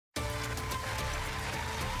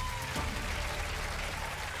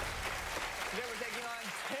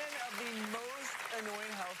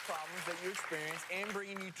experience and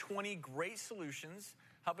bringing you 20 great solutions.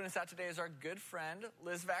 Helping us out today is our good friend,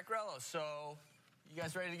 Liz Vaccarello. So, you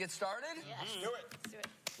guys ready to get started? Yes. Let's do it. Let's do it.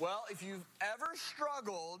 Well, if you've ever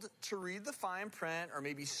struggled to read the fine print or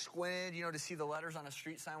maybe squinted, to see the letters on a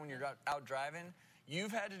street sign when you're out driving,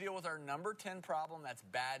 you've had to deal with our number 10 problem, that's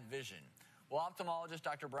bad vision. Well, ophthalmologist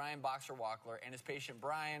Dr. Boxer Wachler and his patient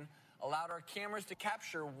Brian allowed our cameras to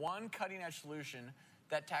capture one cutting-edge solution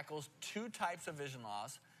that tackles two types of vision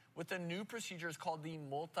loss with a new procedure called the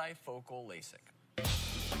multifocal LASIK.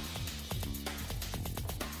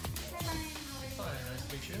 Hi, nice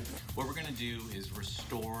to meet you. What we're going to do is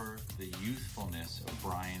restore the youthfulness of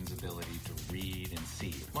Brian's ability to read and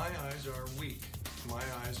see. My eyes are weak. My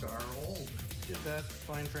eyes are old. That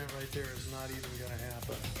fine print right there is not even going to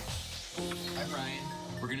happen. Hi, Brian.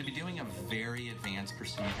 We're going to be doing a very advanced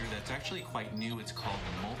procedure that's actually quite new. It's called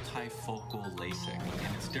multifocal LASIK.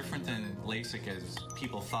 And it's different than LASIK as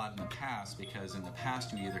people thought in the past, because in the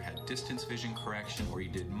past you either had distance vision correction or you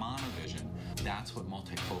did monovision. That's what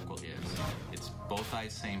multifocal is. It's both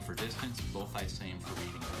eyes same for distance, both eyes same for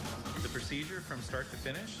reading. The procedure from start to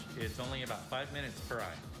finish, it's only about 5 minutes per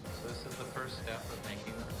eye. So this is the first step of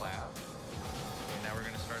making the flap. And now we're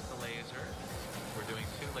going to start the laser. We're doing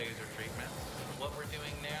 2 laser treatments. What we're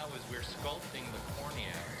doing now is we're sculpting the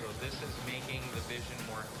cornea. So this is making the vision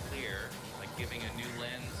more clear, like giving a new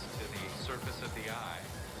lens to the surface of the eye.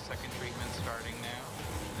 The second treatment starting now.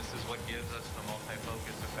 This is what gives us the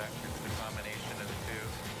multifocus effect. It's the combination of the two.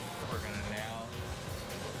 We're going to now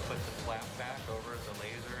put the flap back over the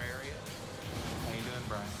laser area. How you doing,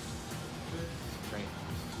 Brian? Good. Great.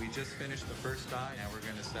 We just finished the first eye. Now we're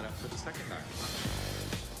going to set up for the second eye.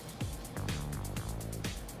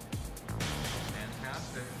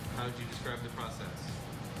 Fantastic. How would you describe the process?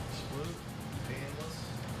 Smooth, painless,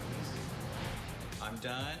 easy. I'm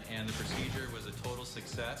done, and the procedure was a total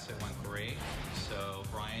success. It went great. So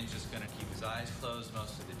Brian's just going to keep his eyes closed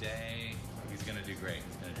most of the day. He's going to do great.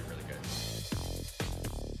 He's going to do really good.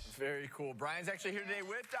 Very cool. Brian's actually here today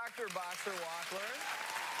with Dr. Boxer Wachler.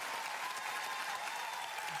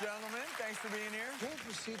 Gentlemen, thanks for being here. Cool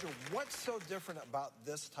procedure. What's so different about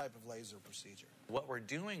this type of laser procedure? What we're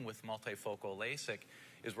doing with multifocal LASIK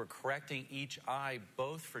is we're correcting each eye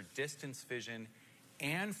both for distance vision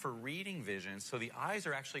and for reading vision. So the eyes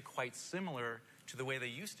are actually quite similar to the way they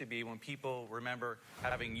used to be when people remember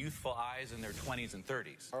having youthful eyes in their 20s and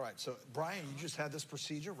 30s. All right, so Brian, you just had this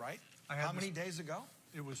procedure, right? How many days ago?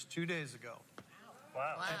 It was 2 days ago.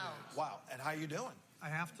 Wow. Wow, and how you doing? I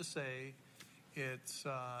have to say, it's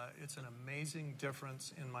an amazing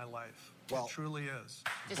difference in my life. Well, it truly is.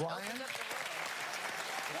 Just Brian? opened up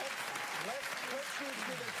the world. Let's do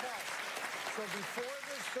the test. So before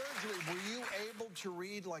this surgery, were you able to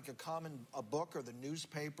read like a book or the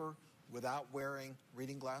newspaper without wearing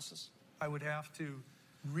reading glasses? I would have to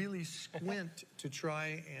really squint to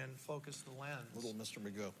try and focus the lens. Little Mr.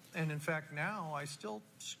 Magoo. And in fact, now I still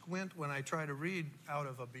squint when I try to read out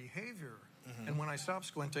of a behavior. And when I stop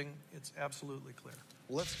squinting, it's absolutely clear.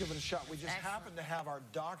 Well, let's give it a shot. We just Excellent. happen to have our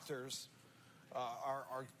doctors,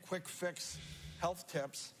 our quick fix health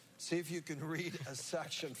tips. See if you can read a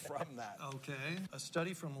section from that. Okay. A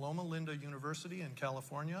study from Loma Linda University in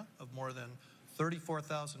California of more than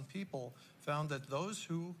 34,000 people found that those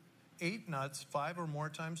who ate nuts 5 or more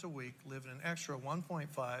times a week lived an extra 1.5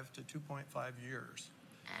 to 2.5 years.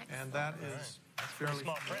 Excellent. And that is fairly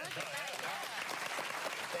Small print.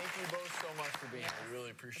 Thank you both so much for being here. We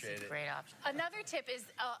really appreciate it. Great option. Another tip is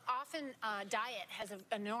often diet has an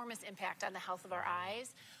enormous impact on the health of our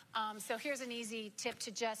eyes. So here's an easy tip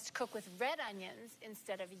to just cook with red onions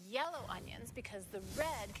instead of yellow onions, because the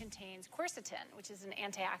red contains quercetin, which is an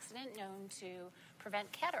antioxidant known to prevent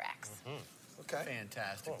cataracts. Okay.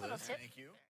 Fantastic, Little Liz. tip. Thank you.